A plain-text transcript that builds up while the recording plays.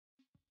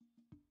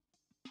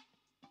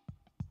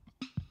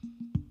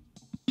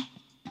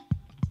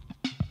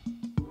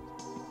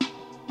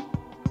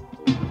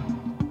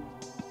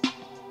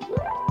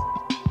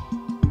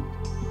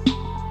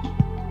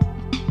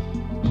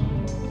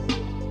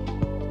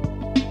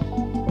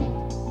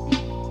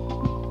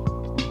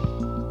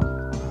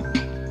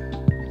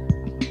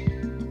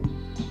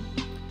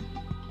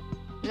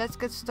let's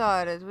get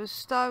started. We'll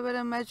start with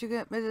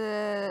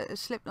a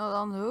slip knot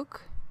on the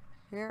hook.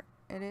 Here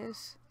it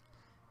is.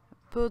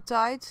 Pull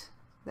tight,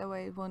 that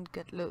way it won't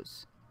get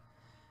loose.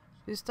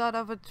 We start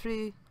off with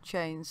 3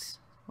 chains.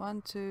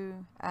 1, 2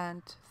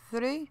 and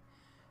 3.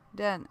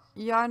 Then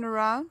yarn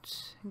around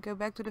and go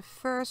back to the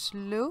first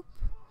loop,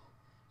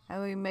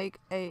 and we make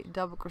a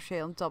double crochet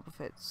on top of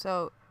it.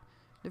 So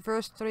the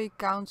first 3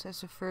 counts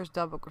as the first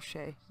double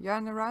crochet.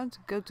 Yarn around,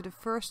 go to the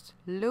first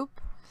loop,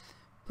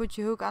 put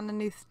your hook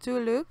underneath 2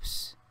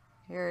 loops.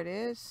 Here it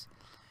is.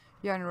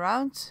 Yarn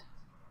around,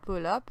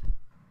 pull up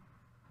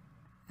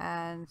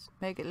and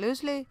make it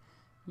loosely.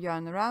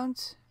 Yarn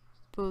around,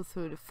 pull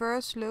through the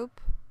first loop,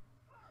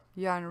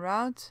 yarn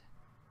around,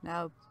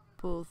 now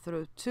pull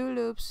through 2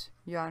 loops,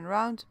 yarn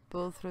around,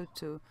 pull through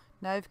 2.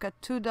 Now you've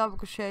got 2 double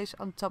crochets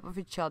on top of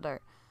each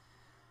other.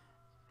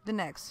 The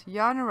next,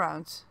 yarn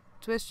around,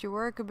 twist your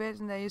work a bit,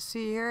 and then you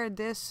see here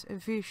this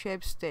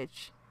V-shaped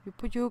stitch. You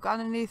put your hook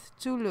underneath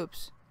 2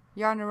 loops,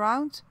 yarn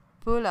around,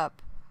 pull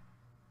up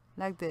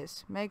like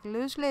this, make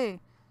loosely.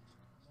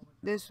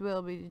 This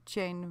will be the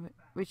chain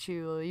which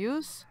you will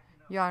use.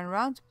 Yarn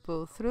around,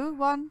 pull through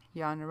 1,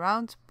 yarn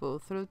around, pull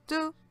through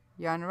 2,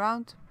 yarn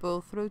around,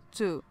 pull through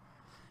 2.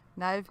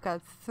 Now you've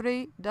got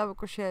 3 double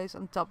crochets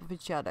on top of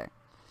each other.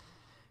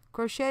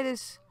 Crochet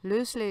this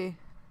loosely,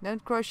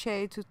 don't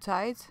crochet too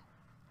tight.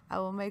 I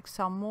will make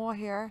some more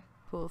here.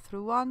 Pull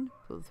through 1,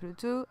 pull through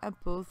 2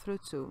 and pull through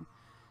 2.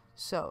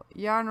 So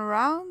yarn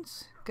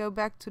around, go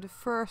back to the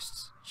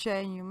first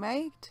chain you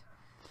made,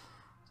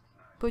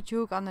 put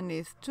your hook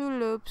underneath 2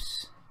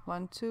 loops,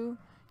 1, 2,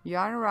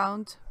 yarn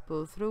around,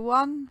 pull through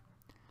 1,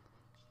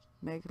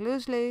 make it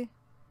loosely,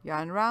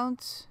 yarn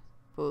around,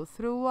 pull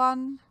through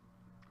 1,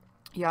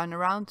 yarn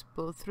around,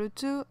 pull through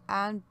 2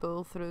 and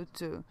pull through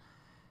 2.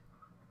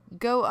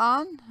 Go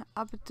on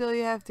up until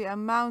you have the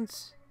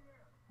amount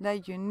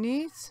that you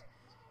need.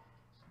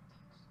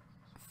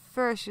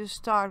 First you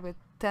start with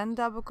 10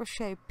 double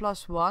crochet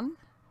plus 1,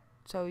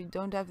 so you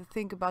don't have to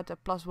think about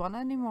that plus 1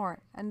 anymore,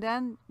 and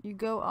then you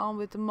go on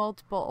with the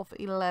multiple of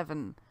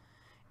 11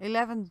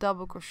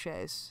 double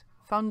crochets,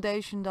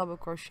 foundation double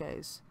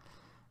crochets.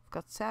 I've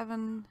got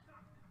 7,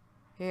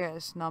 here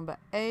is number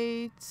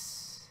 8,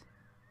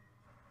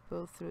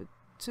 pull through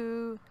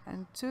 2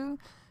 and 2,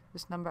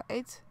 this is number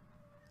 8,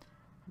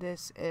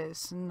 this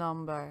is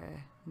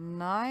number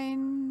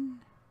 9.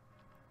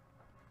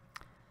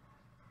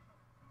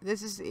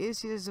 This is the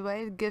easiest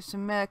way, it gives a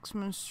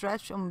maximum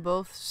stretch on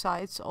both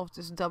sides of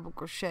this double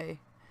crochet.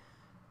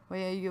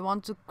 When you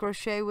want to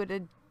crochet with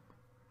a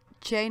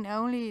chain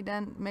only,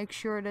 then make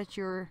sure that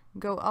you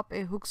go up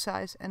a hook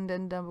size and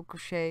then double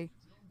crochet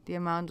the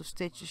amount of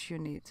stitches you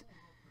need.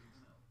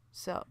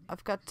 So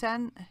I've got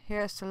 10,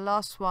 here's the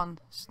last one,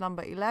 it's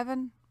number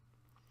 11.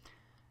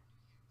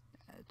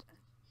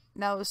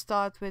 Now we'll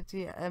start with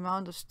the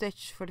amount of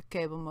stitches for the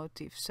cable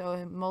motif, so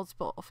a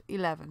multiple of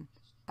 11.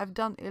 I've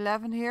done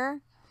 11 here.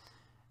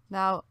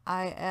 Now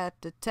I add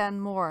the 10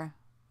 more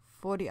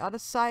for the other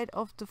side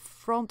of the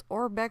front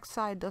or back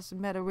side,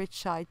 doesn't matter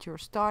which side you're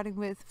starting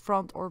with,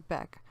 front or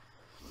back.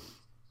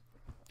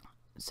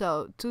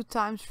 So 2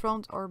 times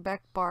front or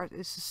back part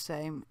is the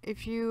same.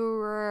 If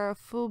you're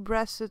full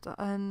breasted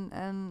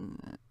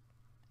and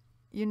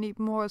you need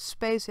more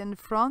space in the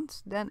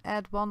front, then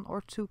add 1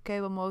 or 2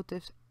 cable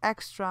motifs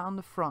extra on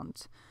the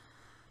front.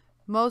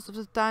 Most of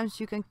the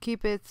times you can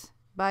keep it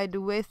by the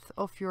width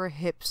of your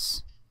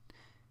hips.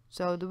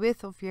 So the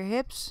width of your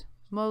hips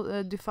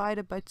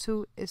divided by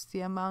 2 is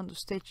the amount of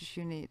stitches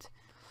you need.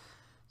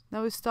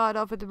 Now we start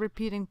off with the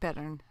repeating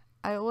pattern.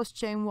 I always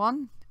chain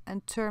 1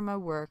 and turn my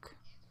work.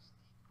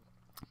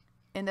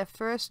 In the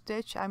first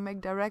stitch I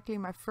make directly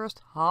my first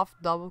half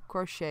double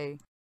crochet.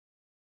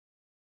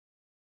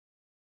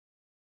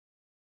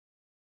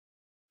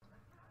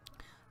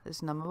 This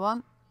is number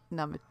 1,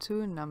 number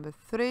 2, number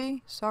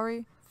 3,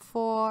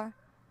 4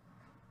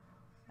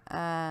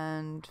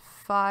 and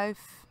 5.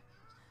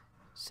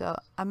 So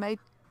I made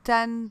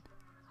 10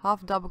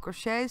 half double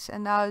crochets,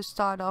 and now I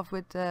start off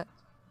with the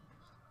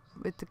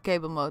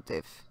cable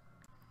motif.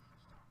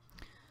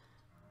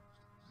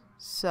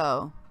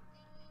 So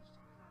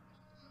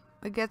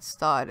we get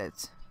started.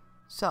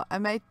 So I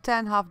made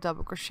 10 half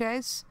double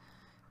crochets.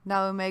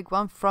 Now we make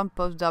 1 front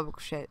post double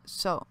crochet.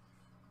 So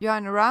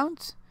yarn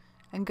around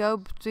and go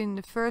between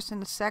the first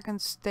and the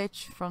second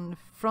stitch from the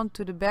front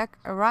to the back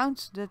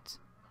around that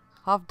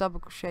half double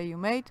crochet you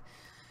made,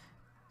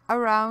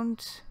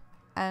 around,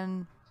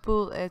 and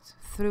pull it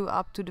through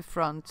up to the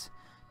front.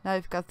 Now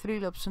you've got 3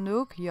 loops on the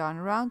hook, yarn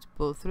around,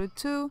 pull through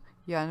 2,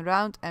 yarn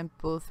around and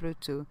pull through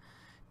 2.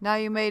 Now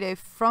you made a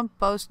front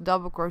post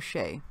double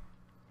crochet.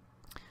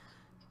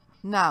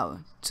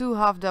 Now 2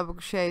 half double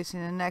crochets in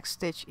the next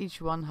stitch,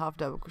 each 1 half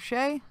double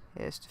crochet.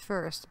 Here's the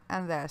first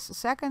and there's the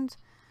second.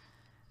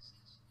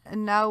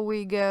 And now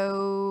we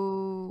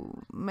go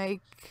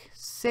make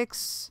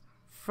 6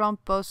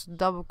 front post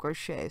double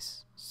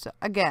crochets. So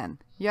again,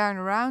 yarn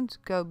around,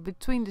 go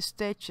between the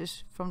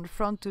stitches from the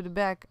front to the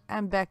back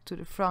and back to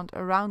the front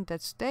around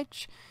that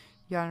stitch,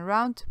 yarn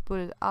around, pull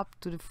it up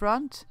to the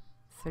front,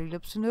 3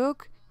 loops on the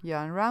hook,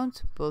 yarn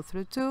around, pull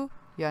through 2,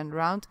 yarn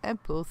around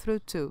and pull through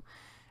 2.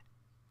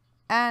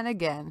 And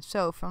again,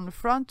 so from the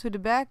front to the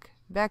back,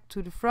 back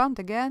to the front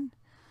again,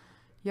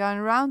 yarn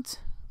around,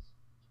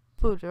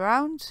 pull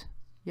around,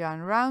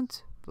 yarn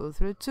around, pull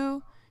through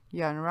 2,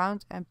 yarn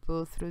around and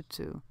pull through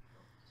 2.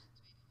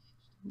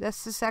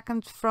 That's the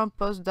second front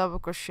post double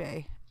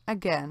crochet.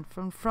 Again,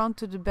 from front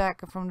to the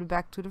back and from the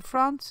back to the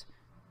front,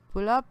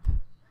 pull up,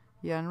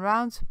 yarn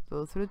around,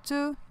 pull through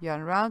 2,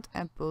 yarn around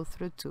and pull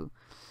through 2.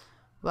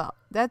 Well,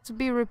 that to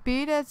be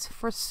repeated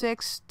for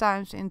 6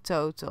 times in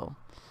total.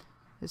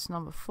 This is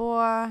number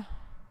 4,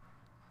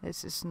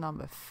 this is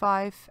number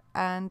 5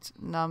 and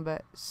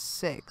number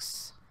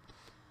 6.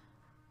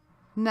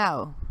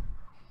 Now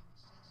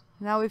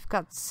we've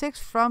got 6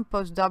 front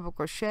post double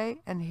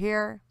crochet and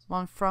here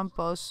 1 front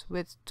post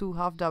with 2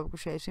 half double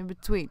crochets in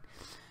between.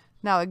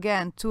 Now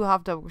again 2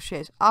 half double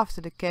crochets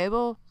after the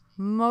cable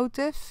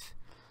motif.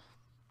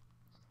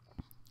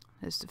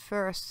 This is the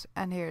first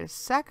and here the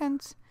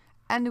second,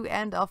 and we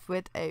end off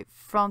with a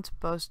front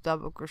post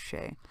double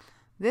crochet.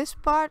 This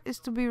part is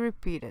to be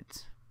repeated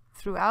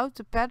throughout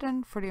the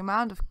pattern for the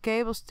amount of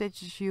cable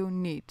stitches you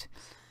need.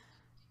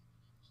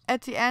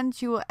 At the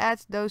end you will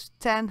add those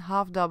 10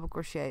 half double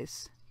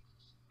crochets.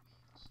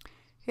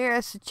 Here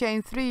is the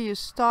chain 3 you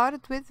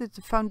started with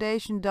the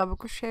foundation double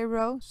crochet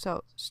row,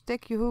 so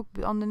stick your hook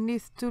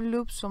underneath 2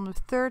 loops from the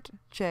 3rd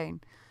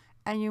chain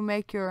and you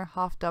make your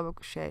half double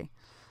crochet.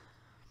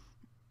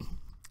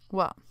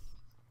 Well,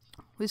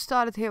 we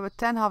started here with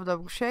 10 half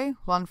double crochet,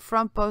 1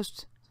 front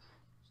post,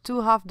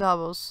 2 half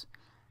doubles,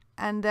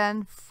 and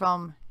then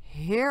from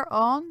here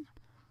on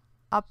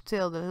up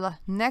till the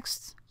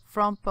next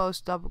front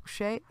post double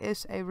crochet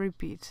is a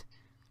repeat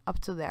up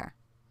to there.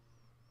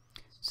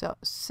 So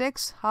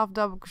 6 half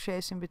double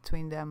crochets in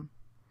between them,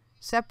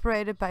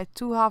 separated by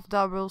 2 half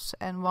doubles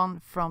and 1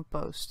 front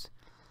post.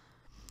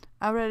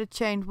 I already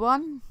chained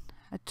 1,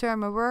 I turn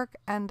my work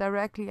and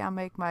directly I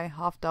make my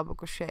half double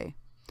crochet.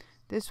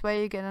 This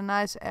way you get a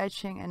nice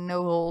edging and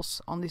no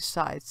holes on the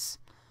sides.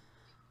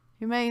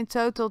 You make in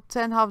total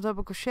 10 half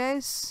double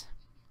crochets,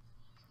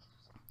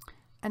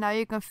 and now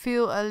you can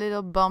feel a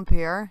little bump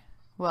here.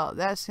 Well,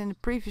 that's in the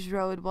previous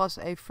row it was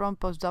a front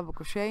post double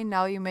crochet,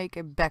 now you make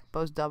a back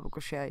post double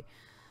crochet.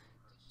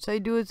 So you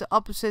do it the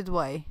opposite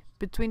way.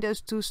 Between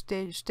those 2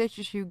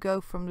 stitches you go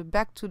from the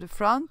back to the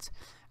front,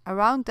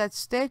 around that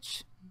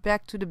stitch,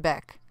 back to the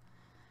back.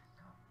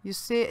 You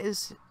see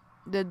is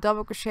the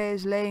double crochet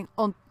is laying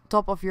on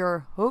top of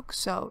your hook,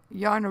 so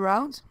yarn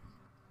around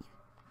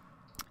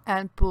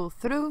and pull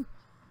through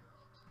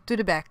to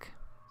the back.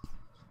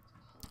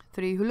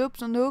 3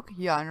 loops on the hook,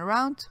 yarn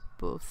around,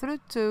 pull through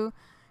 2,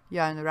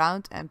 yarn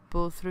around and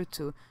pull through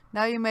 2.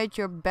 Now you made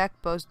your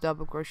back post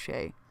double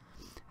crochet.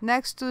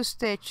 Next 2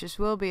 stitches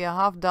will be a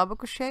half double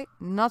crochet,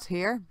 not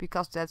here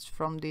because that's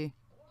from the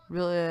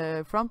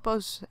front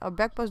post or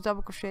back post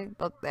double crochet,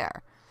 but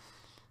there.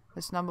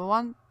 That's number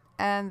 1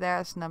 and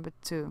there's number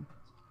 2.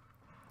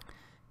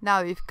 Now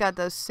you've got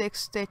those 6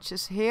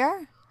 stitches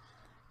here.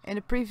 In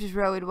the previous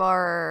row it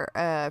were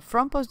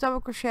front post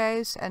double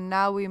crochets, and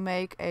now we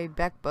make a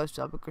back post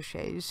double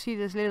crochet. You see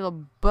this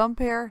little bump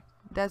here?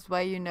 That's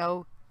why you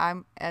know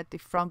I'm at the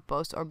front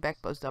post or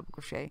back post double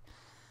crochet.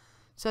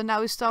 So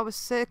now we start with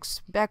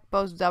 6 back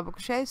post double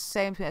crochets,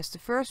 same as the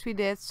first we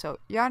did. So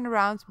yarn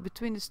around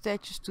between the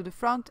stitches to the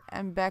front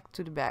and back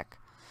to the back.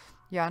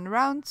 Yarn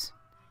around,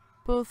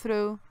 pull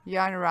through,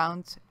 yarn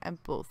around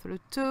and pull through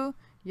 2,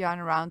 yarn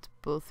around,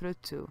 pull through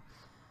 2.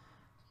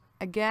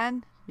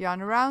 Again,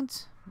 yarn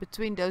around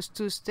between those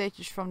 2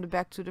 stitches from the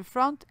back to the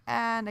front,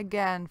 and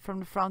again from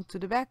the front to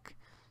the back.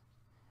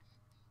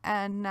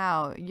 And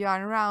now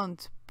yarn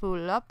around,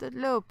 pull up that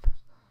loop,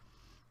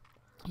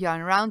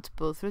 yarn around,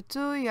 pull through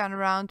 2, yarn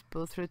around,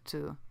 pull through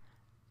 2.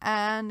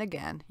 And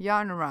again,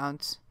 yarn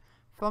around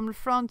from the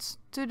front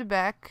to the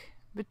back,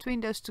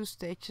 between those 2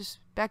 stitches,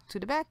 back to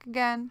the back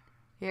again.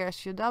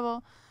 Here's your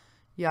double,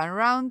 yarn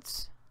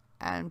around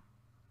and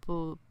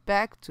pull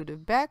back to the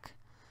back,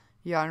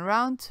 yarn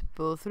around,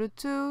 pull through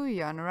 2,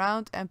 yarn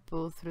around and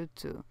pull through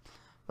 2.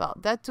 Well,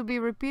 that to be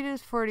repeated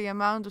for the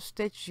amount of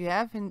stitches you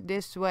have. In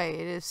this way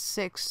it is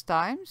 6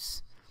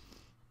 times.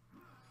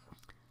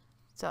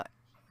 So,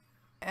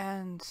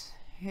 and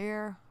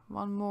here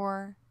 1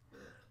 more.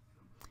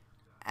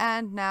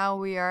 And now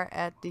we are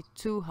at the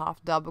 2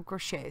 half double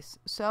crochets.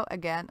 So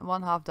again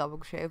 1 half double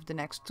crochet of the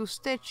next 2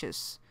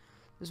 stitches.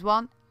 There's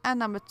 1 and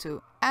number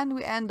 2. And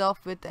we end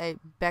off with a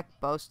back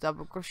post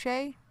double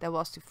crochet. That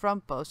was the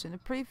front post in the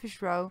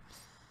previous row.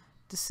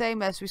 The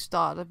same as we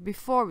started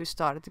before we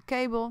started the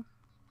cable.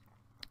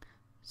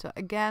 So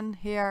again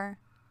here,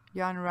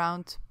 yarn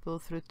around, pull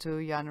through 2,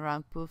 yarn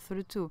around, pull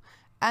through 2.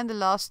 And the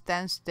last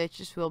 10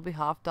 stitches will be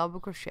half double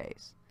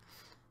crochets.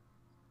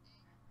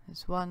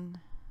 There's 1,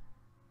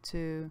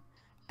 2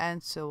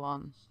 and so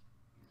on.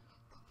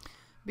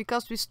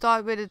 Because we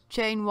start with a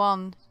chain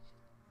 1,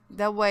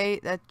 that way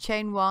that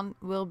chain 1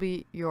 will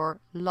be your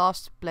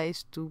last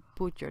place to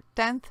put your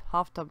 10th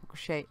half double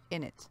crochet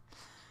in it.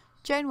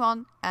 Chain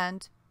 1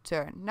 and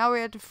turn. Now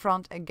we're at the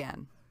front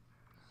again.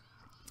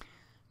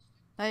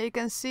 Now you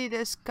can see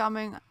this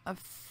coming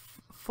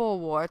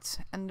forward,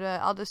 and the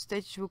other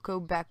stitches will go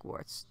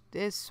backwards.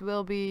 This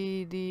will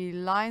be the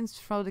lines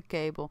from the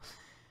cable.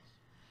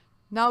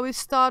 Now we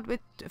start with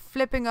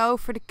flipping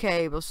over the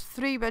cables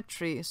 3 by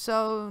 3.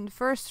 So the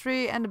first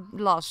 3 and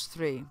the last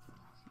 3.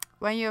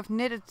 When you have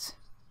knitted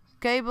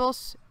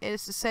cables, it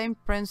is the same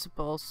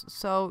principles.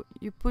 So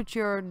you put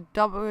your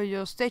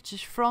stitches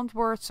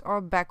frontwards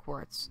or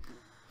backwards.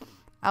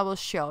 I will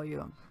show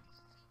you.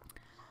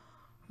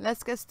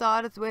 Let's get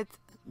started with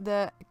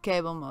the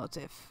cable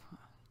motif.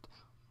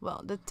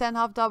 Well, the 10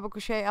 half double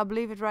crochet, I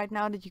believe it right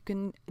now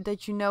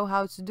that you know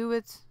how to do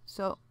it.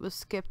 So we'll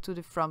skip to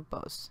the front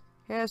post.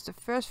 Here's the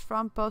first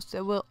front post.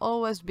 There will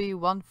always be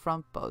one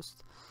front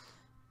post,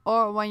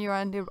 or when you're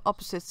on the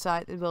opposite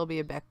side it will be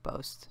a back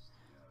post.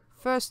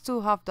 First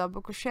 2 half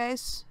double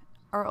crochets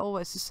are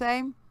always the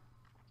same,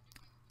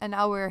 and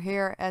now we're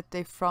here at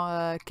the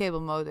cable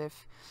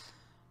motif.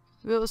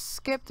 We'll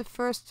skip the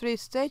first 3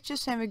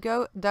 stitches and we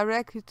go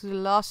directly to the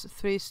last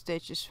 3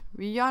 stitches.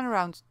 We yarn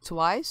around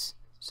twice,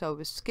 so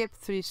we skip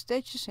 3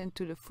 stitches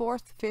into the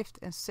 4th, 5th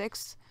and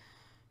 6th.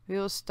 We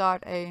will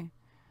start a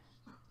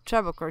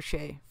treble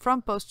crochet,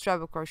 front post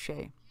treble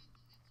crochet.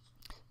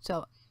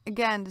 So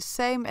again, the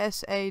same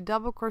as a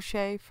double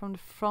crochet, from the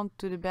front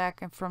to the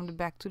back and from the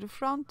back to the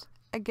front.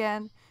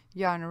 Again,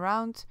 yarn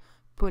around,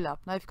 pull up.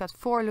 Now you've got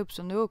 4 loops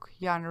on the hook,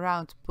 yarn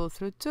around, pull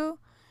through 2,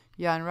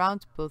 yarn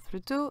around, pull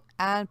through 2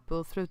 and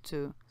pull through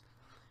 2.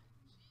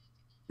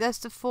 That's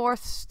the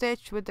 4th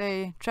stitch with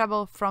a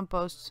treble front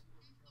post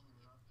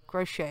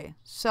crochet.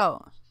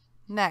 So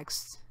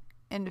next,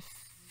 in the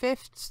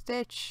 5th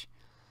stitch,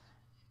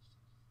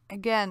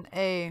 again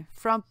a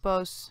front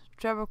post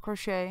treble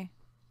crochet,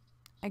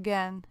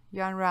 again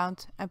yarn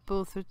around and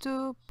pull through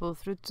 2, pull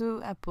through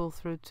 2 and pull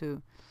through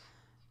 2.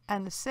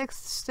 And the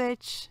 6th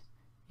stitch,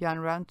 yarn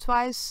around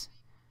twice,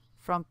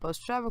 front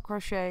post treble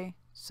crochet,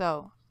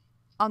 so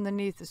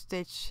underneath the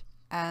stitch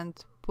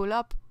and pull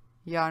up,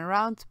 yarn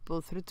around,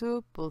 pull through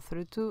 2, pull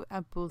through 2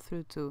 and pull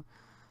through 2.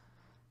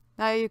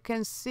 Now you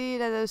can see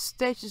that the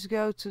stitches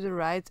go to the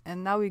right,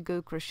 and now we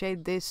go crochet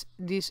these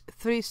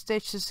 3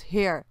 stitches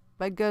here,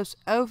 but it goes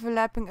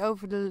overlapping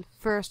over the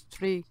first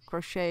 3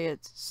 crocheted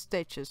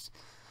stitches.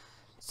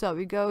 So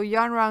we go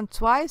yarn around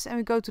twice and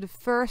we go to the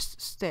first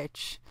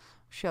stitch.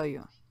 I'll show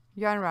you.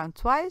 Yarn around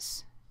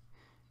twice,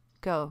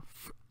 go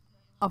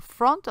up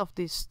front of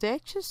these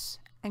stitches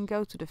and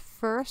go to the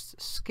first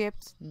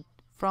skipped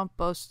front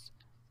post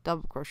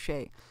double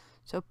crochet.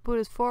 So put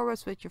it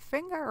forwards with your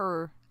finger,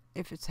 or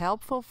if it's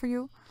helpful for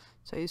you.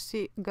 So you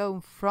see,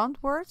 go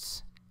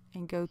frontwards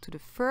and go to the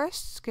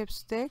first skip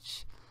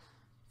stitch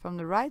from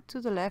the right to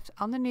the left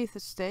underneath the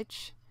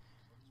stitch.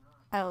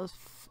 I'll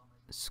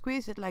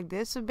squeeze it like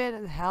this a bit,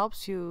 it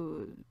helps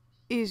you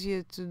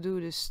easier to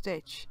do the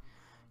stitch.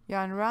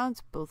 Yarn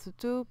around, pull through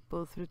 2,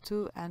 pull through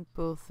 2 and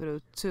pull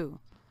through 2.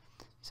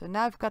 So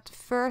now I've got the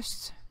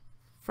first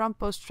front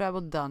post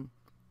treble done.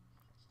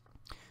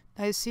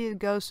 Now you see it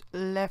goes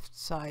left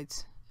side.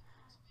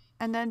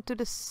 And then to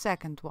the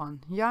second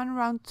one, yarn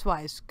around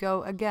twice,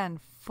 go again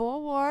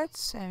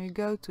forwards and we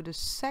go to the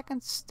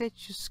second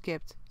stitch you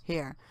skipped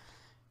here.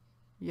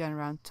 Yarn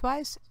around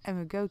twice and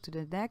we go to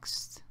the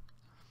next.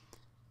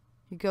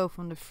 You go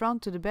from the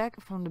front to the back,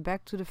 from the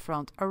back to the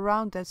front,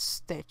 around that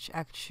stitch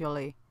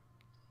actually.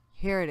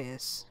 Here it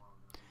is.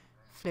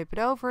 Flip it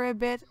over a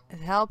bit,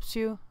 it helps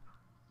you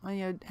when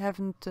you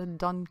haven't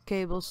done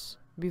cables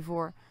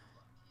before,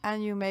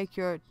 and you make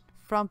your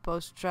front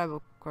post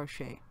treble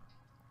crochet.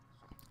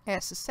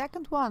 Here's the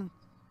second one.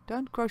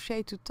 Don't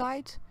crochet too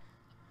tight.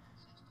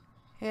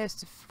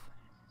 Here's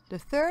the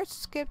third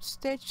skipped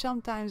stitch.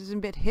 Sometimes it's a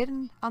bit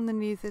hidden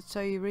underneath it,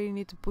 so you really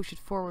need to push it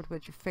forward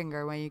with your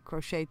finger when you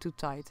crochet too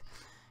tight.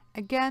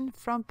 Again,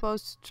 front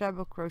post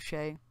treble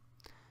crochet.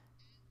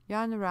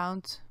 Yarn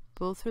around,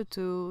 pull through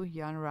 2,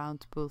 yarn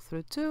around, pull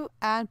through 2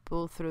 and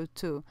pull through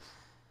 2.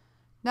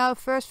 Now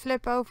first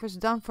flip over is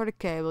done for the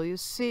cable. You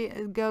see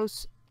it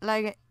goes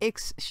like an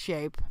X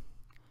shape.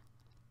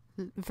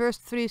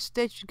 First 3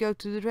 stitches go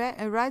to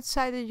the right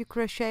side that you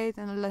crocheted,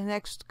 and the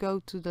next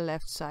go to the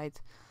left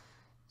side.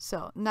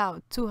 So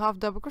now 2 half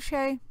double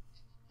crochet.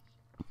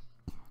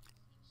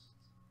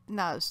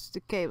 Now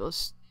the cable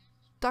is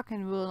stuck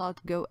and will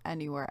not go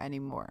anywhere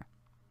anymore.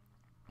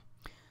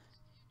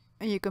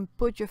 And you can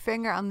put your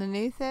finger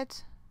underneath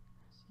it.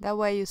 That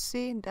way you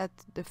see that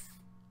the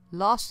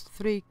last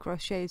 3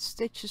 crochet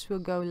stitches will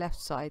go left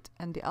side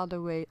and the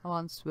other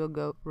ones will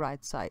go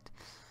right side.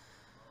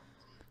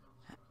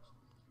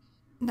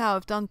 Now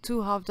I've done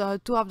 2 half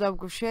double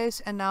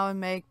crochets, and now I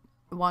make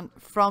 1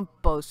 front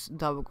post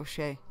double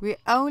crochet. We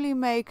only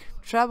make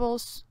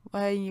trebles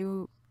when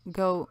you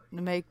go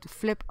to make the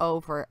flip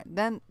over.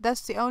 Then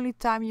that's the only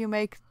time you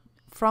make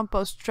front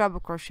post treble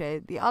crochet.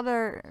 The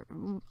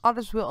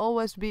others will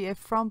always be a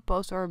front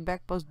post or a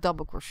back post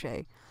double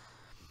crochet.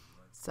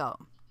 So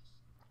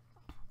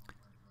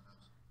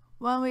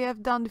when we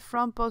have done the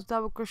front post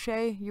double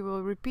crochet, you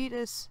will repeat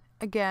this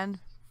again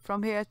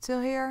from here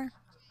till here.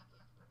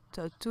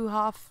 So 2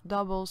 half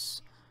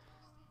doubles,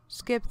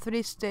 skip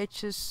 3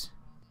 stitches,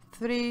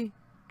 3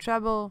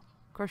 treble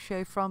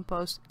crochet front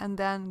post, and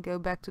then go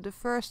back to the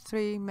first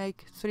 3,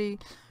 make 3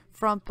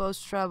 front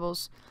post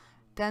trebles,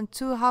 then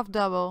 2 half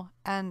double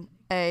and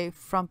a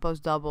front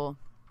post double,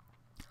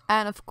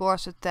 and of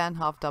course a 10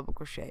 half double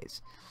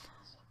crochets.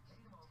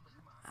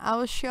 I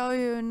will show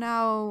you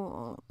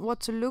now what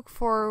to look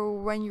for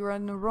when you're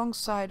on the wrong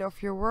side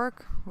of your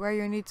work, where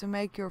you need to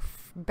make your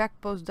back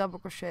post double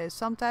crochets.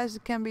 Sometimes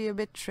it can be a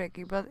bit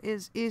tricky, but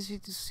it's easy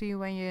to see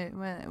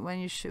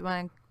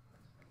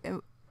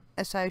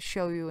as I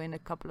show you in a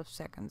couple of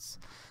seconds.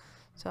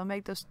 So I'll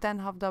make those 10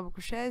 half double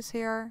crochets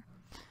here.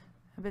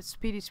 A bit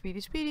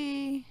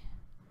speedy.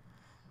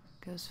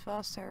 Goes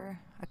faster.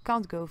 I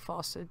can't go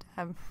faster.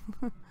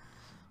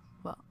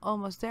 Well,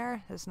 almost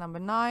there. That's number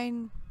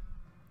 9.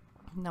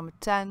 Number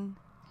 10,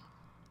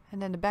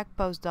 and then the back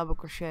post double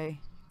crochet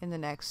in the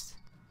next.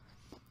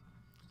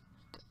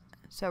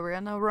 So we're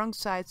on the wrong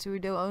side, so we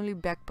do only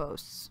back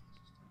posts.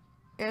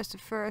 Here's the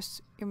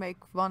first. You make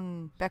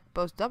 1 back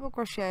post double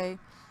crochet,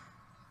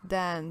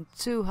 then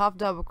 2 half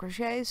double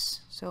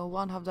crochets, so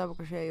 1 half double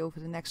crochet over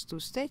the next 2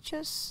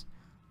 stitches,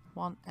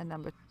 1 and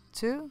number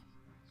 2.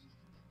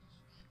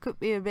 Could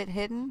be a bit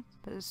hidden,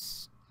 but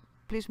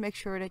please make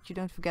sure that you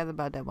don't forget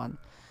about that one.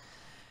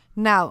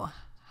 Now,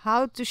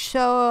 how to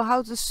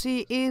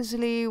see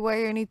easily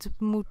where you need to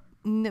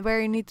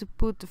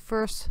put the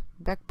first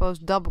back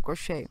post double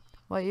crochet.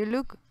 Well, you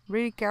look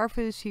really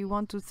carefully, you see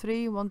 1 2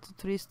 3 1 2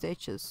 3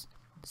 stitches.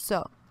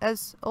 So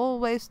that's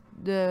always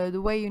the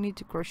way you need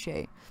to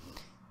crochet.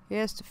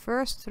 Here's the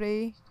first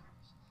 3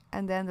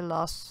 and then the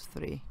last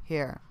 3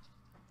 here.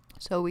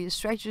 So we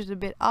stretch it a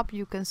bit up,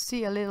 you can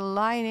see a little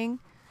lining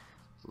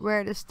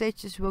where the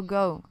stitches will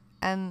go,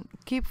 and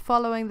keep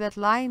following that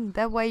line,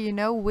 that way you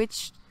know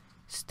which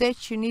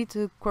stitch you need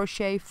to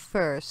crochet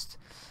first.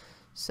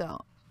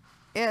 So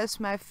here's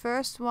my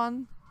first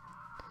one.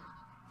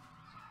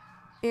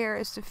 Here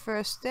is the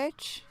first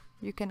stitch.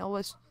 You can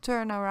always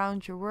turn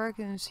around your work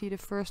and see the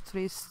first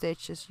 3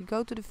 stitches. You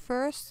go to the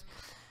first,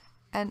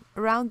 and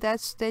around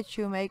that stitch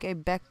you make a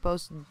back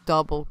post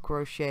double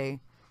crochet.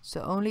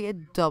 So only a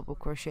double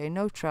crochet,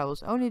 no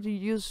trebles.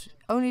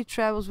 Only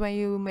trebles when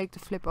you make the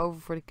flip over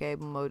for the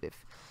cable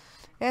motif.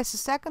 Here's the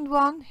second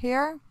one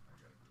here.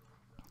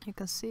 You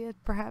can see it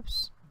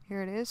perhaps.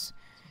 Here it is.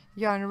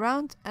 Yarn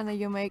around and then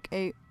you make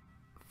a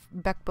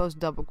back post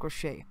double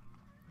crochet.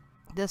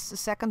 That's the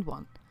second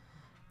one.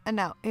 And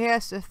now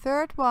here's the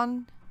third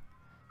one.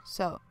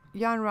 So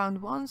yarn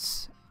around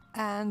once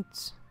and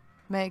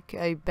make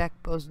a back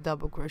post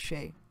double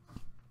crochet.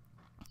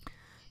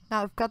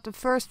 Now I've got the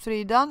first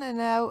 3 done, and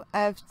now I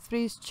have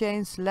 3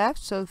 chains left,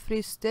 so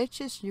 3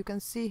 stitches. You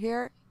can see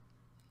here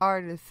are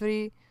the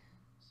 3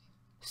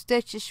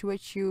 stitches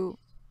which you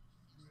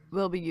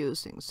will be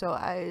using. So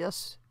I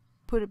just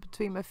put it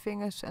between my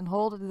fingers and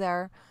hold it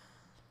there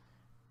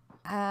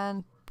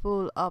and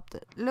pull up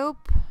the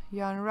loop,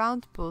 yarn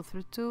around, pull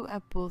through 2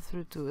 and pull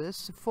through 2.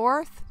 This is the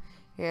 4th.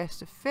 Here's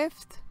the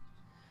 5th.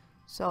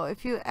 So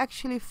if you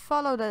actually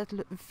follow that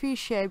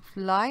V-shaped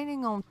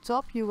lining on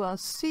top, you will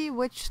see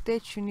which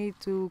stitch you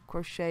need to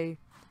crochet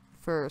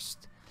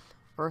first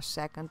or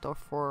second or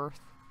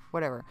 4th,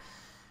 whatever.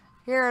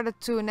 Here are the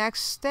 2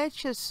 next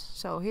stitches.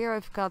 So here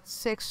I've got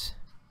 6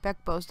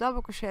 back post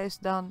double crochets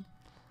done.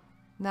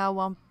 Now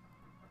 1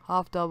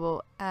 half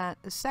double and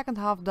a second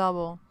half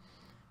double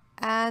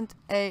and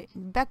a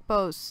back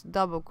post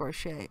double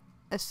crochet,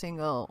 a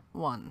single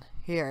one.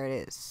 Here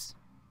it is.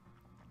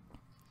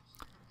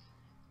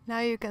 Now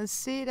you can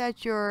see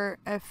that your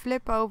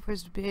flip over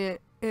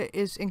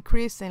is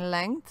increased in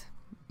length,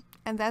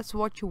 and that's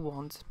what you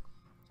want.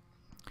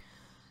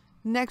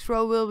 Next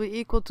row will be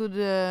equal to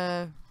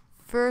the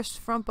first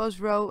front post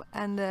row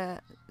and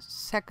the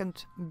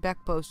second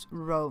back post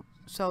row.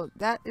 So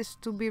that is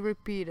to be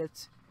repeated.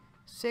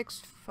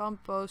 6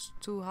 front post,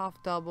 2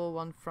 half double,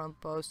 1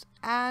 front post,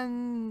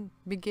 and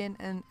begin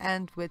and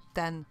end with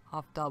 10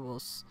 half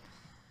doubles.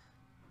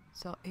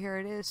 So here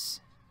it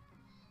is.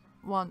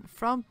 1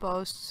 front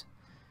post,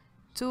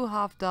 2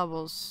 half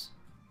doubles,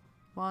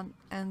 1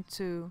 and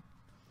 2,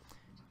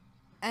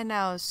 and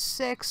now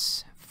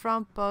 6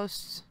 front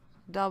post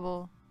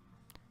double,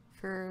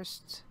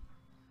 first,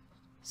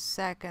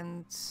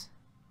 second,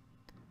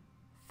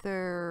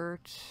 third,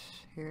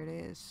 here it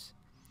is,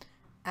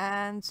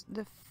 and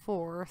the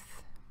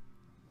 4th,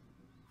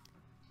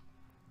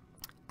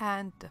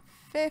 and the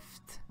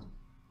 5th,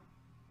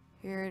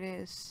 here it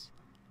is,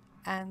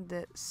 and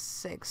the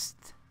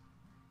 6th.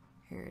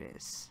 Here it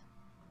is.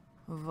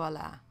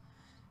 Voila.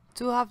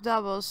 2 half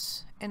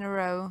doubles in a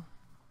row.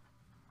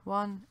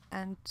 1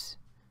 and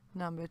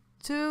number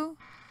 2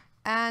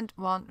 and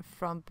 1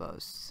 front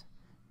post.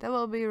 That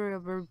will be a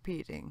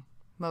repeating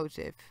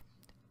motif.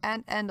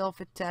 And end off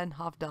with 10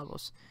 half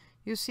doubles.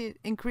 You see it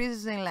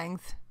increases in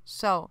length.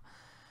 So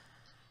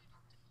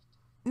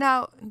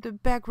now the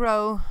back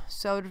row,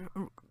 so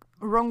the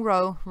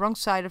wrong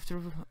side of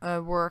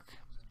the work.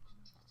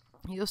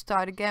 You'll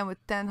start again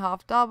with 10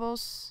 half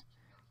doubles.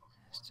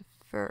 The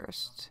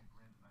first,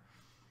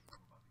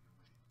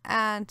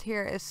 And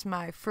here is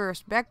my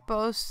first back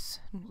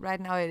post. Right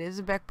now it is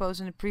a back post,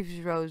 in the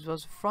previous row it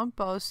was a front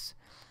post.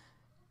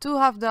 2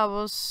 half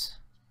doubles,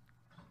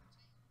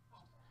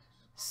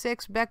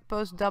 6 back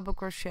post double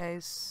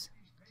crochets.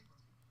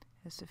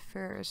 Here's the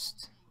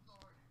first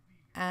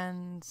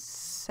and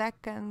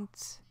second,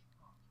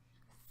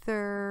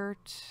 third.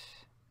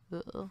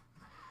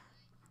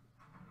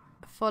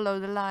 Follow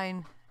the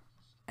line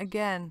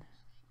again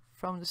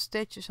from the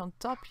stitches on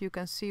top. You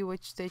can see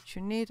which stitch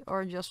you need,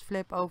 or just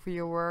flip over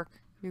your work.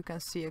 You can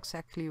see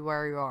exactly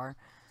where you are.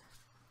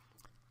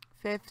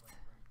 5th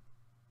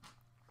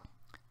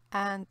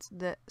and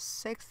the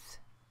 6th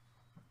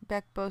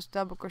back post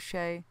double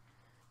crochet,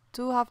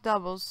 2 half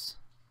doubles,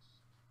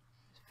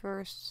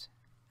 first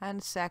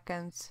and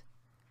second,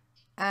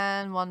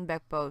 and 1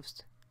 back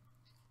post.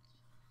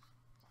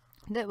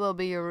 That will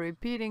be your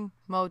repeating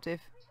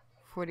motif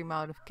for the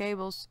amount of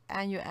cables,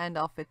 and you end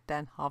off with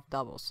 10 half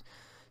doubles.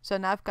 So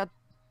now I've got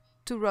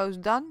 2 rows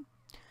done.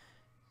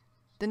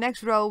 The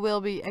next row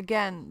will be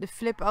again the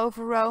flip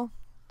over row.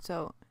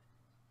 So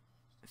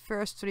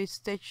first 3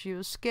 stitches you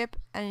will skip,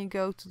 and you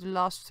go to the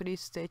last 3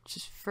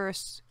 stitches,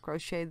 first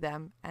crochet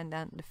them, and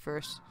then the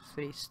first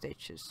 3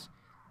 stitches.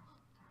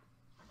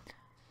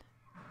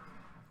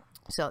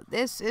 So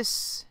this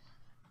is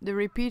the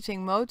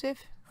repeating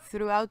motif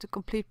throughout the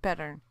complete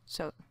pattern.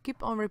 So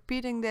keep on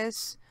repeating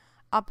this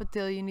up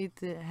until you need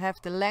to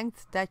have the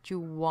length that you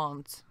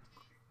want.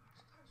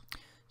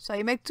 So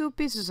you make 2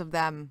 pieces of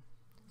them,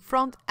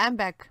 front and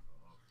back.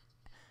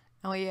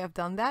 And when you have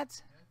done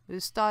that, you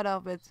start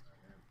off with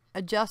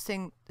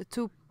adjusting the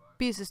 2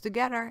 pieces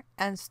together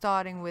and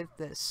starting with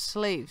the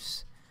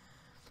sleeves.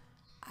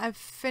 I've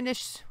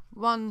finished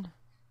 1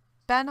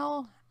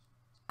 panel.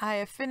 I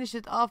have finished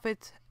it off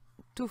with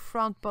 2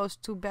 front posts,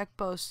 2 back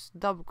posts,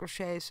 double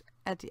crochets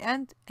at the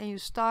end, and you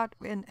start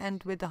and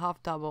end with the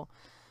half double.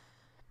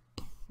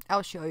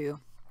 I'll show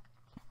you.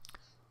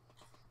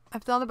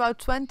 I've done about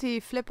 20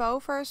 flip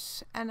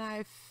overs, and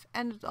I've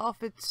ended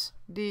off with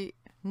the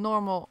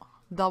normal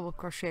double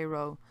crochet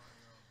row.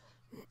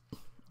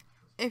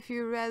 If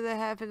you rather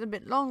have it a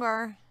bit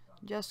longer,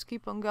 just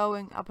keep on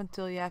going up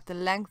until you have the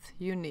length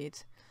you need.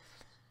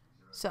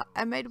 So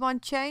I made 1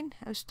 chain.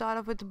 I start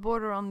off with the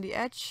border on the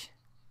edge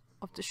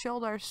of the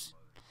shoulders,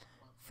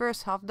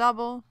 first half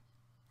double,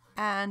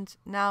 and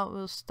now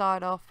we'll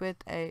start off with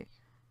a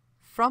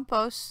front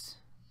post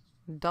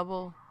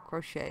double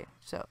crochet.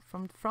 So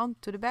from the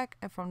front to the back,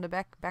 and from the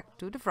back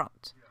to the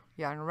front.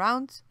 Yarn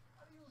around,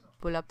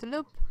 pull up the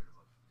loop,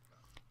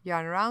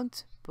 yarn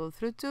around, pull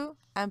through 2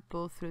 and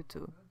pull through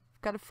 2.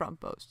 Got a front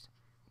post.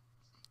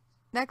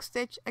 Next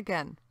stitch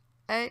again,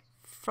 a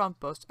front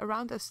post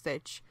around a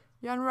stitch,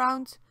 yarn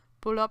around,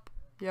 pull up,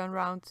 yarn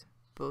around,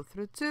 pull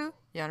through 2,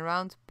 yarn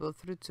around, pull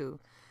through 2.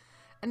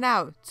 And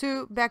now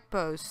 2 back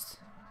posts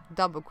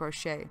double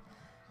crochet.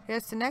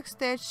 Here's the next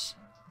stitch,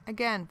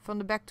 again from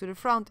the back to the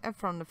front and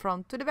from the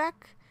front to the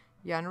back,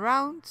 yarn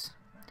around,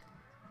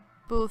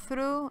 pull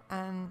through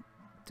and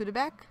to the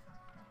back,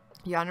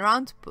 yarn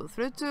around, pull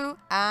through 2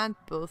 and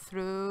pull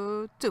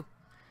through 2.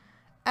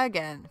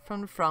 Again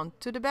from the front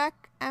to the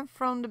back and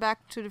from the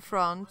back to the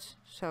front,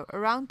 so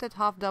around that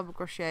half double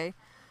crochet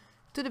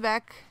to the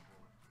back,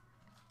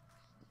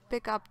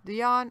 pick up the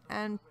yarn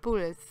and pull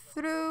it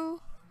through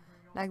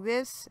like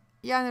this,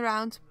 yarn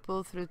around,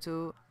 pull through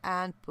 2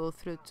 and pull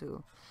through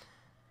 2.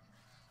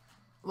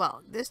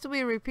 Well, this to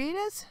be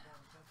repeated.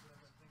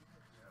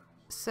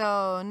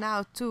 So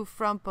now 2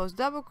 front post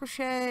double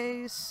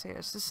crochets,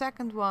 here's the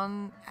second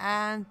one,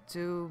 and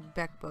 2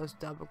 back post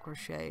double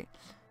crochet.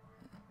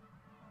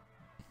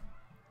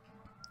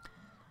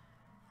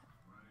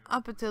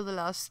 Up until the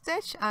last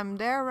stitch, I'm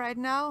there right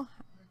now.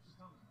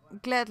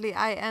 Gladly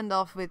I end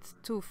off with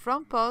 2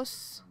 front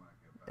posts,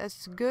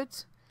 that's good,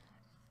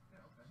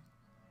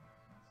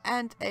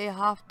 and a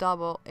half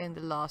double in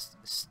the last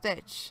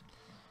stitch.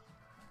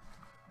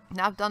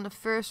 Now I've done the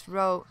first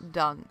row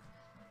done.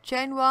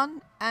 Chain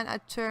 1 and I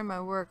turn my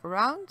work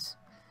around.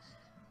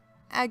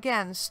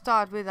 Again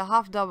start with a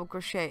half double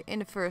crochet in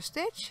the first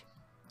stitch.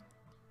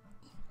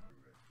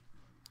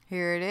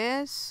 Here it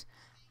is.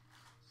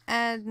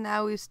 And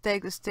now we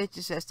take the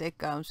stitches as they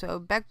come. So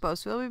back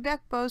post will be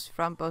back post,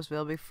 front post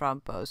will be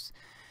front post.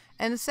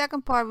 In the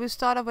second part we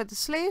start off with the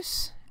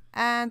sleeves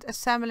and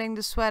assembling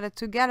the sweater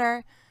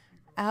together.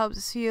 I hope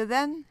to see you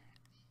then,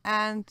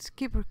 and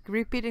keep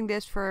repeating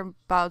this for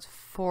about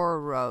 4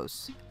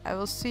 rows. I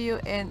will see you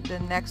in the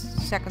next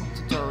second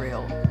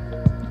tutorial.